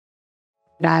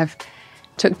I've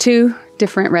took 2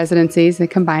 different residencies and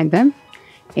combined them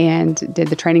and did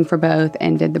the training for both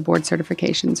and did the board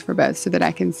certifications for both so that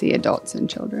I can see adults and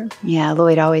children. Yeah,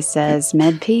 Lloyd always says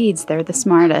med peds, they're the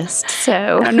smartest.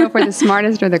 So I don't know if we're the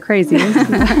smartest or the craziest.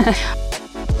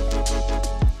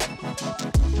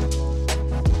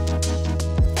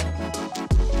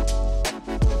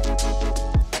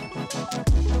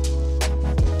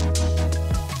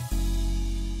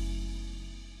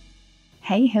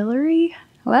 Hey, Hillary.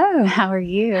 Hello. How are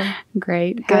you?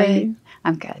 Great. How are you?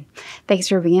 I'm good. Thanks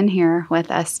for being here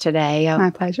with us today.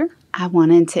 My pleasure. I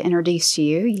wanted to introduce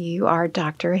you. You are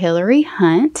Dr. Hillary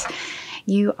Hunt.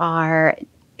 You are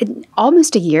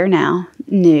almost a year now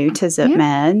new to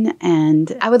ZüpMed,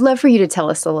 and I would love for you to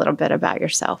tell us a little bit about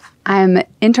yourself. I'm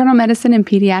internal medicine and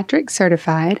pediatrics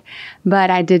certified, but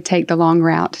I did take the long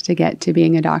route to get to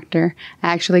being a doctor.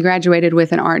 I actually graduated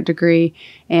with an art degree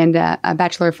and a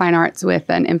Bachelor of Fine Arts with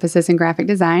an emphasis in graphic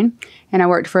design, and I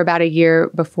worked for about a year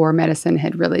before medicine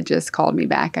had really just called me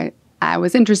back. I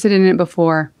was interested in it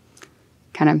before,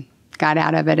 kind of got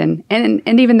out of it, and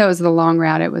even though it was the long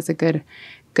route, it was a good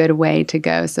way to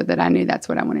go so that I knew that's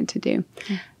what I wanted to do.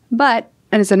 But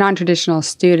as a non-traditional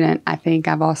student, I think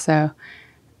I've also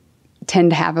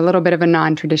tend to have a little bit of a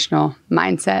non-traditional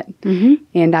mindset.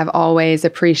 And I've always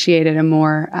appreciated a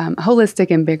more holistic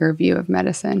and bigger view of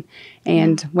medicine.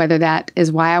 And whether that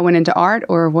is why I went into art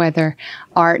or whether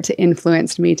art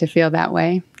influenced me to feel that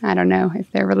way, I don't know if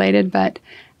they're related, but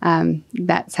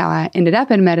that's how I ended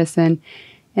up in medicine.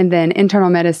 And then internal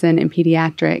medicine and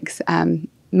pediatrics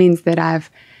means that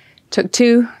I've took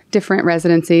 2 different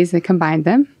residencies and combined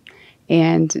them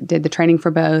and did the training for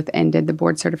both and did the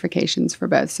board certifications for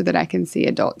both so that I can see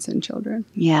adults and children.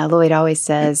 Yeah, Lloyd always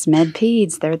says med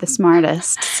peds, they're the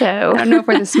smartest. So I don't know if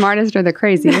we're the smartest or the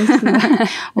craziest.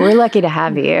 We're lucky to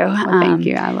have you. Well, thank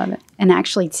you. I love it. And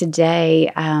actually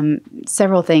today,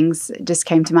 several things just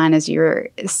came to mind as you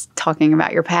were talking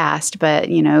about your past. But,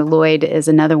 you know, Lloyd is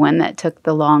another one that took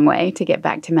the long way to get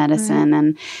back to medicine.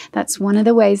 And that's one of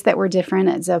the ways that we're different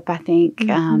at ZUP, I think.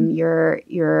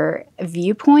 Your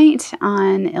viewpoint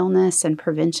on illness and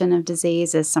prevention of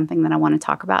disease is something that I want to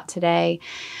talk about today.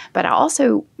 But I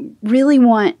also really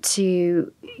want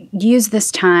to use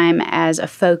this time as a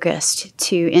focus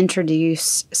to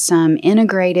introduce some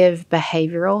integrative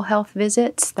behavioral health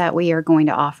visits that we are going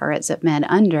to offer at ZüpMed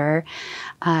under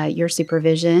your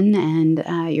supervision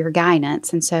and your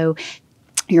guidance. And so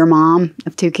you're a mom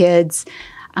of 2 kids.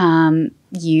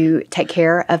 You take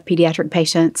care of pediatric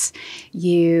patients.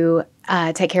 You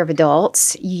take care of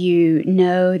adults. You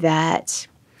know that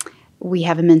we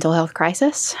have a mental health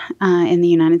crisis in the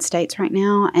United States right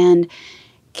now. And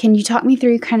can you talk me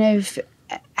through kind of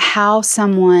how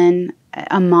someone,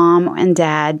 a mom and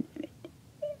dad,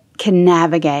 can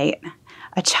navigate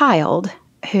a child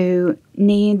who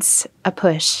needs a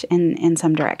push in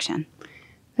some direction?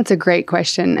 That's a great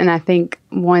question, and I think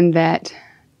one that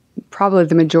probably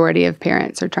the majority of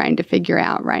parents are trying to figure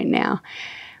out right now.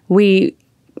 We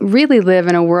really live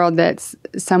in a world that's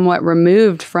somewhat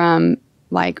removed from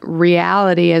like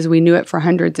reality as we knew it for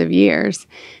hundreds of years.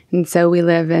 And so we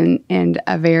live in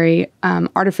a very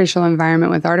artificial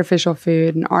environment with artificial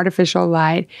food and artificial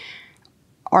light,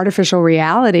 artificial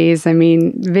realities. I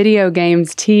mean, video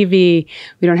games, TV,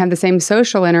 we don't have the same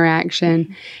social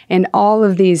interaction. And all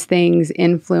of these things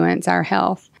influence our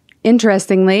health.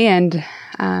 Interestingly, and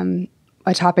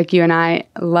a topic you and I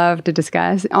love to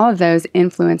discuss, all of those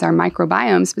influence our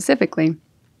microbiome specifically.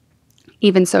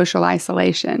 Even social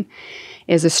isolation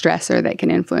is a stressor that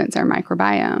can influence our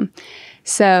microbiome.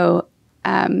 So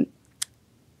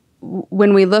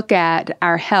when we look at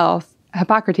our health,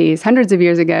 Hippocrates, hundreds of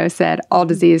years ago, said all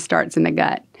disease starts in the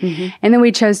gut. And then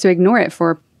we chose to ignore it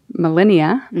for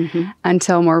millennia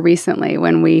until more recently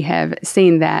when we have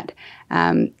seen that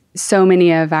so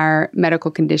many of our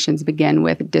medical conditions begin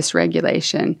with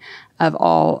dysregulation of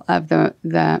all of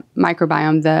the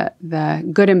microbiome,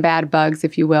 the good and bad bugs,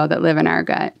 if you will, that live in our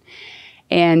gut.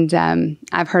 And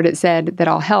I've heard it said that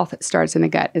all health starts in the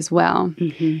gut as well.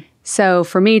 So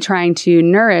for me, trying to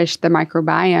nourish the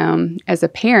microbiome as a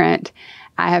parent,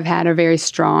 I have had a very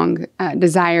strong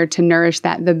desire to nourish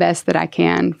that the best that I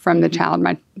can from the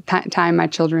time my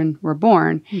children were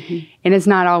born. And it's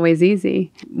not always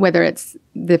easy, whether it's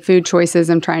the food choices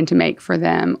I'm trying to make for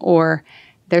them or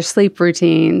their sleep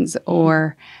routines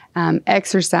or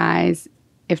exercise,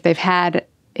 if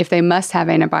they must have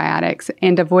antibiotics,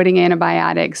 and avoiding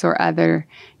antibiotics or other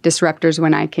disruptors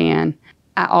when I can.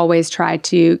 I always try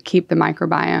to keep the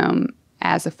microbiome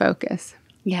as a focus.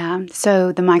 Yeah.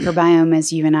 So the microbiome,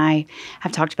 as you and I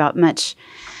have talked about much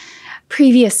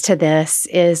previous to this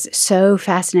is so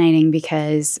fascinating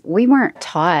because we weren't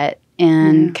taught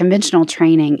in conventional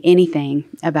training anything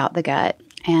about the gut.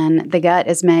 And the gut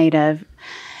is made of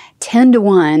 10 to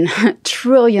 1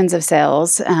 trillions of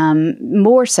cells,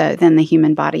 more so than the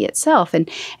human body itself. And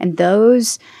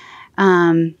those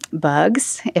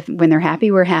bugs, when they're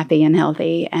happy, we're happy and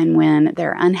healthy. And when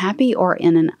they're unhappy or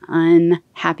in an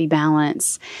unhappy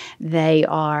balance, they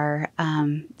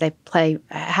play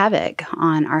havoc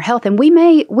on our health. And we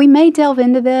may delve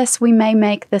into this. We may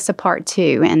make this a part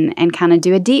 2 and kind of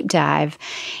do a deep dive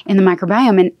in the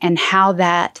microbiome and how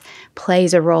that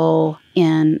plays a role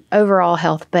in overall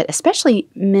health, but especially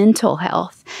mental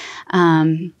health.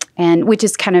 And which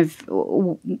is kind of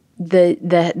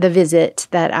the visit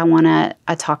that I want to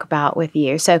talk about with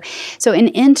you. So an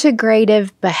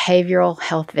integrative behavioral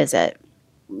health visit.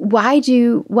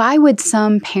 Why would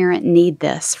some parent need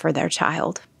this for their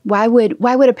child? Why would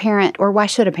a parent, or why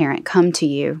should a parent come to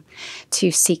you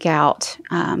to seek out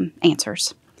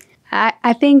answers?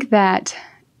 I think that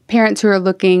parents who are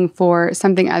looking for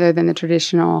something other than the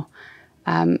traditional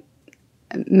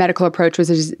medical approach, which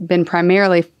has been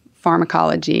primarily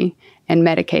pharmacology and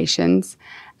medications.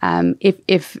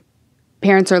 If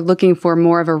parents are looking for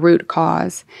more of a root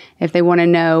cause, if they want to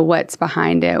know what's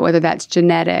behind it, whether that's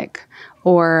genetic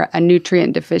or a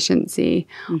nutrient deficiency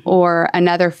or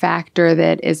another factor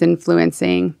that is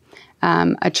influencing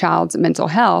a child's mental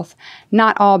health,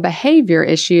 not all behavior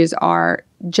issues are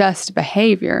just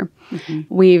behavior.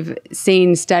 We've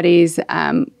seen studies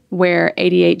where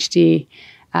ADHD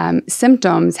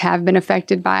symptoms have been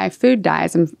affected by food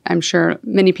dyes. I'm sure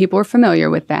many people are familiar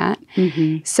with that.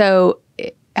 So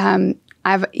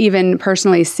I've even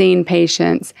personally seen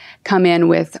patients come in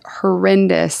with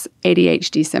horrendous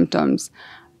ADHD symptoms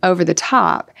over the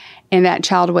top, and that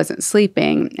child wasn't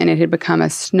sleeping, and it had become a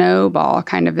snowball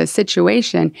kind of a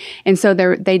situation. And so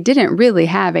they didn't really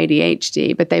have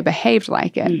ADHD, but they behaved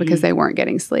like it because they weren't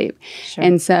getting sleep. Sure.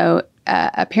 And so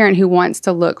a parent who wants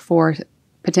to look for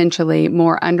potentially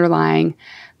more underlying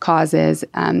causes,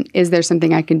 is there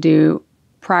something I can do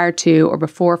prior to or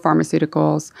before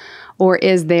pharmaceuticals? Or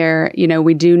is there,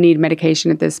 we do need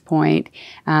medication at this point.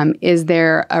 Is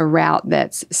there a route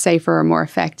that's safer or more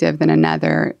effective than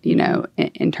another,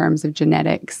 in terms of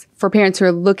genetics? For parents who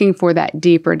are looking for that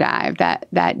deeper dive,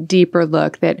 that deeper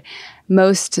look that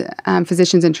most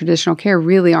physicians in traditional care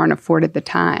really aren't afforded the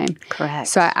time. Correct.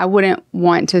 So I wouldn't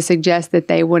want to suggest that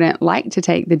they wouldn't like to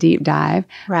take the deep dive,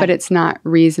 but it's not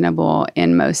reasonable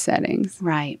in most settings.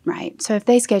 Right. So if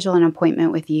they schedule an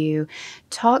appointment with you,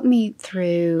 talk me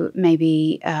through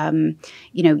maybe,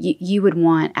 you would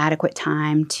want adequate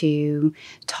time to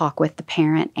talk with the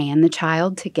parent and the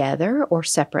child together or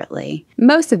separately?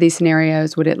 Most of these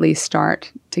scenarios would at least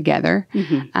start together.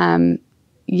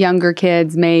 Younger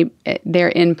kids their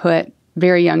input,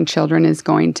 very young children, is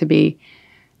going to be,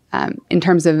 in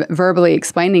terms of verbally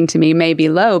explaining to me, may be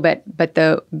low, but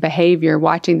the behavior,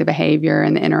 watching the behavior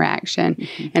and the interaction,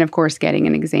 and of course getting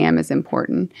an exam is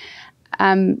important.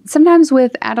 Sometimes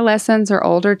with adolescents or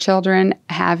older children,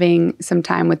 having some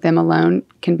time with them alone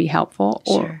can be helpful,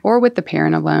 or with the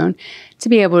parent alone, to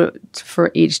be able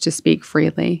for each to speak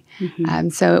freely.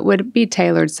 So it would be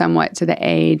tailored somewhat to the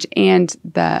age and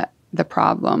the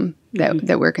problem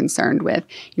that we're concerned with.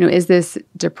 Is this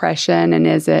depression, and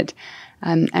is it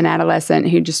an adolescent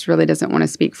who just really doesn't want to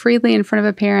speak freely in front of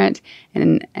a parent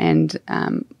and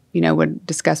would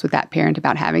discuss with that parent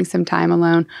about having some time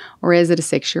alone? Or is it a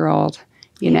 6-year-old,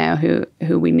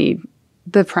 who we need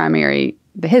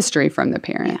the history from the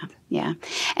parent? Yeah.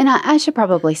 And I should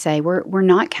probably say we're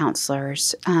not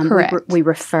counselors. Correct. We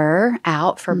refer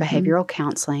out for behavioral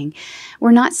counseling.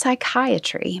 We're not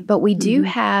psychiatry, but we do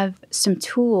have some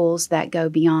tools that go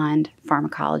beyond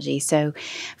pharmacology. So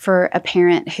for a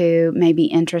parent who may be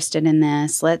interested in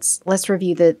this, let's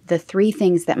review the 3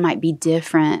 things that might be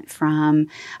different from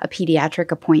a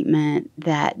pediatric appointment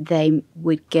that they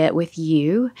would get with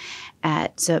you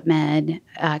at ZüpMed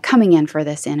coming in for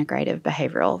this integrative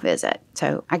behavioral visit.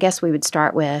 So I guess we would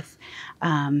start with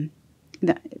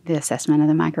the assessment of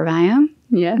the microbiome.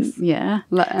 Yes. Yeah.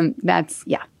 That's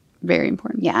very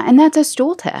important. Yeah, and that's a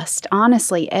stool test.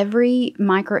 Honestly, every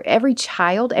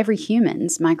child, every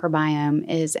human's microbiome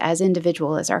is as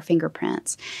individual as our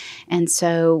fingerprints. And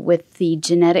so with the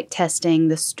genetic testing,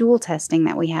 the stool testing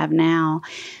that we have now,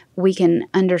 we can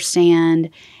understand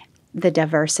the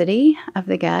diversity of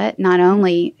the gut. Not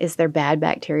only is there bad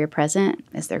bacteria present,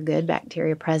 is there good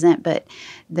bacteria present, but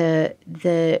the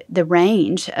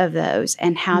range of those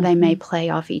and how they may play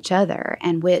off each other,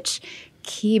 and which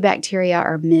key bacteria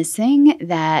are missing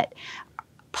that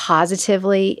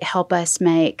positively help us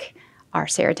make our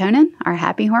serotonin, our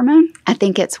happy hormone. I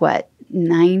think it's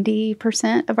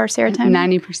 90% of our serotonin.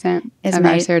 90% of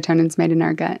our serotonin is made in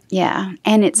our gut. Yeah.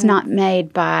 And it's not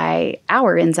made by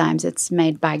our enzymes. It's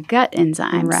made by gut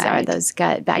enzymes. Right. Or those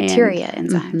gut bacteria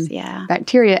enzymes. Yeah.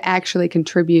 Bacteria actually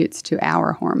contributes to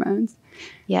our hormones.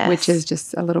 Yes. Which is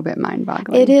just a little bit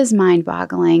mind-boggling. It is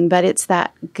mind-boggling, but it's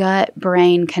that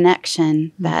gut-brain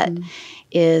connection that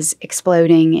is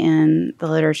exploding in the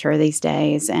literature these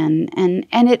days. And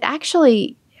it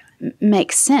actually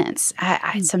makes sense.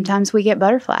 Sometimes we get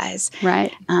butterflies.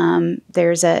 Right.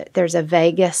 There's a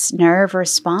vagus nerve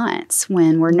response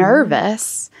when we're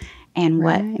nervous, and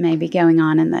what may be going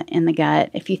on in the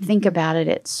gut. If you think about it,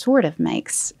 it sort of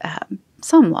makes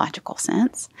some logical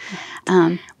sense.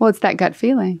 Well, it's that gut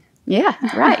feeling. Yeah,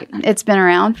 right. It's been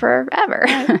around forever.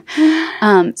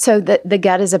 Right. So the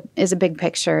gut is a big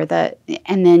picture.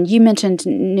 And then you mentioned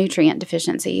nutrient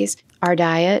deficiencies. Our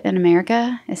diet in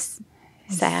America is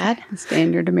sad. The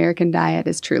standard American diet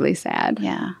is truly sad.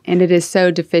 Yeah. And it is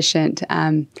so deficient.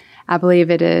 I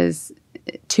believe it is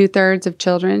 2/3 of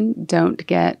children don't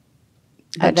get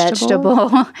a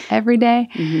vegetable every day.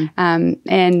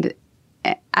 And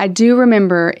I do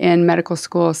remember in medical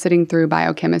school sitting through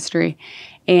biochemistry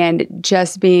and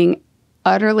just being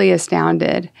utterly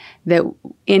astounded that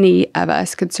any of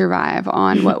us could survive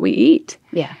on what we eat.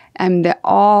 Yeah. And that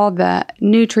all the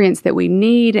nutrients that we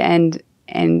need and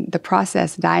the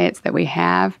processed diets that we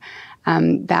have,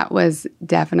 that was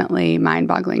definitely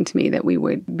mind-boggling to me that we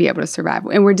would be able to survive.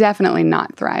 And we're definitely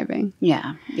not thriving.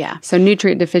 Yeah, yeah. So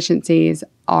nutrient deficiencies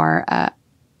are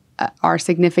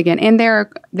significant, and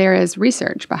there is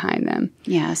research behind them.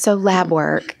 Yeah, so lab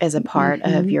work is a part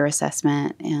of your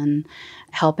assessment in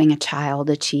helping a child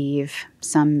achieve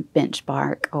some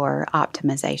benchmark or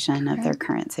optimization of their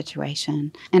current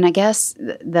situation. And I guess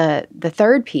the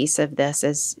third piece of this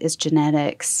is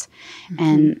genetics,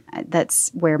 and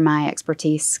that's where my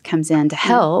expertise comes in to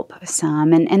help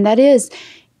some. And that is,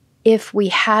 if we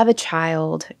have a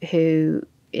child who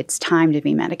it's time to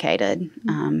be medicated,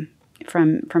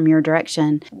 from your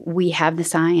direction, we have the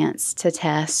science to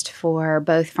test for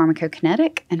both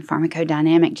pharmacokinetic and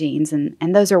pharmacodynamic genes.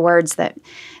 And those are words that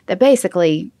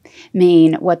basically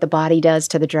mean what the body does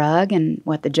to the drug and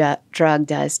what the drug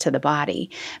does to the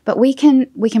body. But we can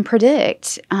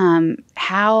predict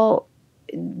how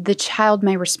the child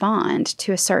may respond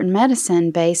to a certain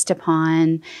medicine based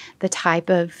upon the type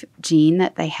of gene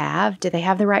that they have. Do they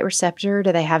have the right receptor?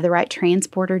 Do they have the right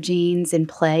transporter genes in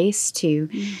place to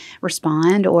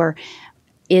respond? Or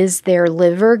is their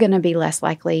liver going to be less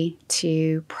likely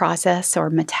to process or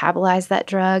metabolize that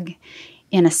drug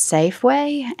in a safe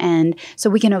way? And so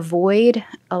we can avoid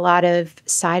a lot of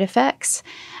side effects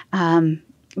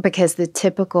because the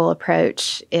typical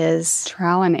approach is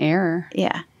trial and error.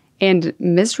 Yeah. And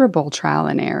miserable trial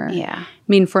and error. Yeah. I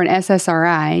mean, for an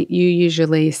SSRI, you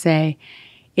usually say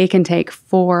it can take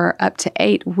 4 up to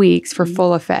 8 weeks for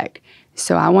full effect.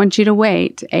 So I want you to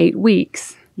wait 8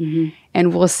 weeks,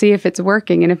 and we'll see if it's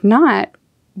working. And if not,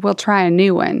 we'll try a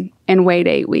new one and wait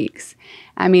 8 weeks.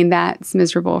 I mean, that's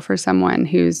miserable for someone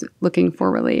who's looking for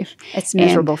relief. It's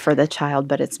miserable for the child,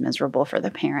 but it's miserable for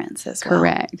the parents as well.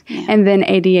 Correct. Yeah. And then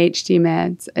ADHD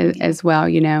meds as well,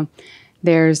 you know.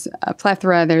 There's a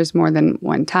plethora. There's more than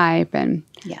one type, and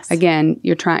again,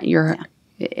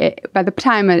 by the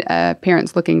time a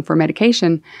parent's looking for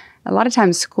medication, a lot of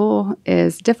times school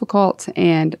is difficult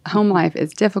and home life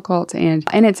is difficult, and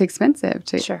it's expensive.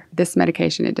 This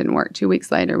medication, it didn't work. 2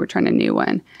 weeks later, we're trying a new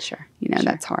one.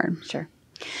 That's hard. Sure.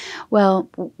 Well,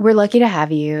 we're lucky to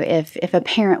have you. If a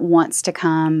parent wants to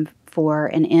come for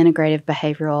an integrative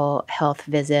behavioral health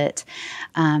visit,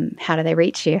 how do they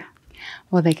reach you?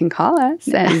 Well, they can call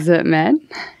us at ZüpMed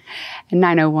at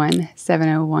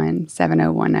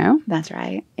 901-701-7010. That's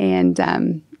right. And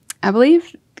I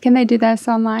believe, can they do this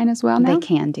online as well now? They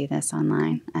can do this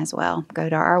online as well. Go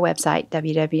to our website,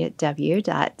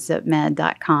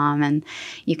 www.zupmed.com, and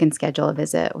you can schedule a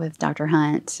visit with Dr.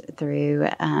 Hunt through,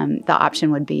 the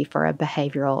option would be for a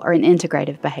behavioral or an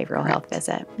integrative behavioral health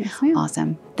visit. Yes, ma'am.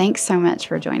 Awesome. Thanks so much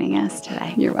for joining us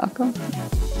today. You're welcome.